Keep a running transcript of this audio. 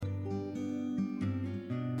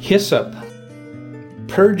Hyssop.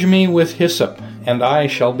 Purge me with hyssop, and I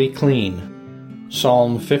shall be clean.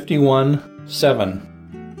 Psalm 51:7.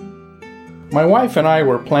 My wife and I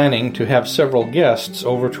were planning to have several guests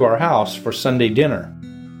over to our house for Sunday dinner.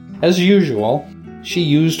 As usual, she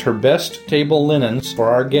used her best table linens for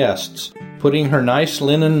our guests, putting her nice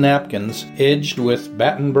linen napkins edged with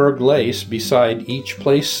Battenberg lace beside each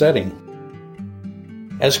place setting.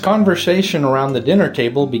 As conversation around the dinner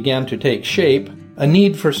table began to take shape, a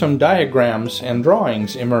need for some diagrams and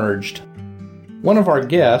drawings emerged. One of our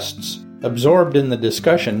guests, absorbed in the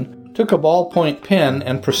discussion, took a ballpoint pen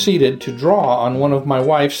and proceeded to draw on one of my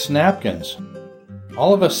wife's napkins.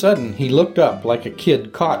 All of a sudden, he looked up like a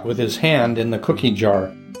kid caught with his hand in the cookie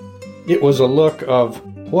jar. It was a look of,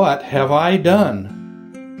 "What have I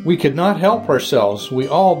done?" We could not help ourselves. We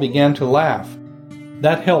all began to laugh.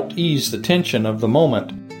 That helped ease the tension of the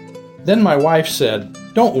moment. Then my wife said,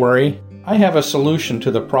 "Don't worry, I have a solution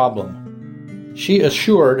to the problem." She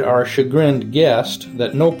assured our chagrined guest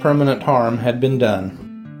that no permanent harm had been done.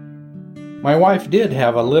 My wife did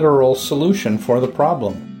have a literal solution for the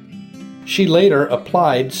problem. She later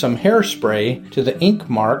applied some hairspray to the ink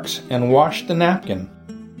marks and washed the napkin.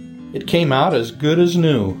 It came out as good as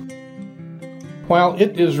new. While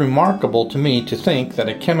it is remarkable to me to think that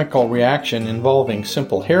a chemical reaction involving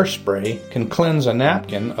simple hairspray can cleanse a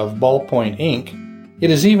napkin of ballpoint ink, it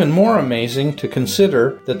is even more amazing to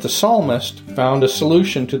consider that the psalmist found a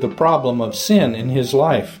solution to the problem of sin in his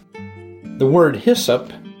life. The word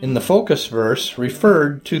hyssop in the focus verse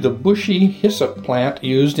referred to the bushy hyssop plant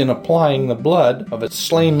used in applying the blood of a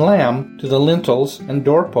slain lamb to the lintels and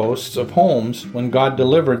doorposts of homes when God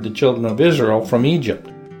delivered the children of Israel from Egypt.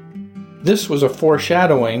 This was a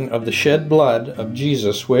foreshadowing of the shed blood of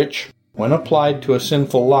Jesus which, when applied to a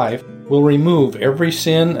sinful life, will remove every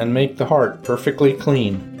sin and make the heart perfectly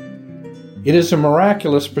clean. It is a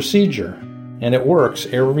miraculous procedure, and it works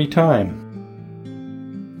every time.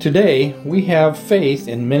 Today, we have faith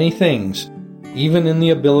in many things, even in the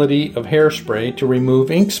ability of hairspray to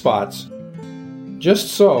remove ink spots. Just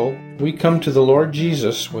so, we come to the Lord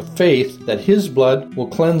Jesus with faith that His blood will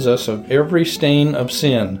cleanse us of every stain of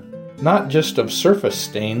sin, not just of surface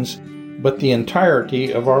stains, but the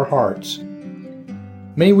entirety of our hearts.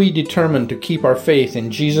 May we determine to keep our faith in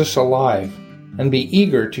Jesus alive and be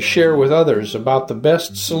eager to share with others about the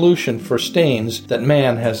best solution for stains that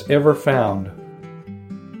man has ever found.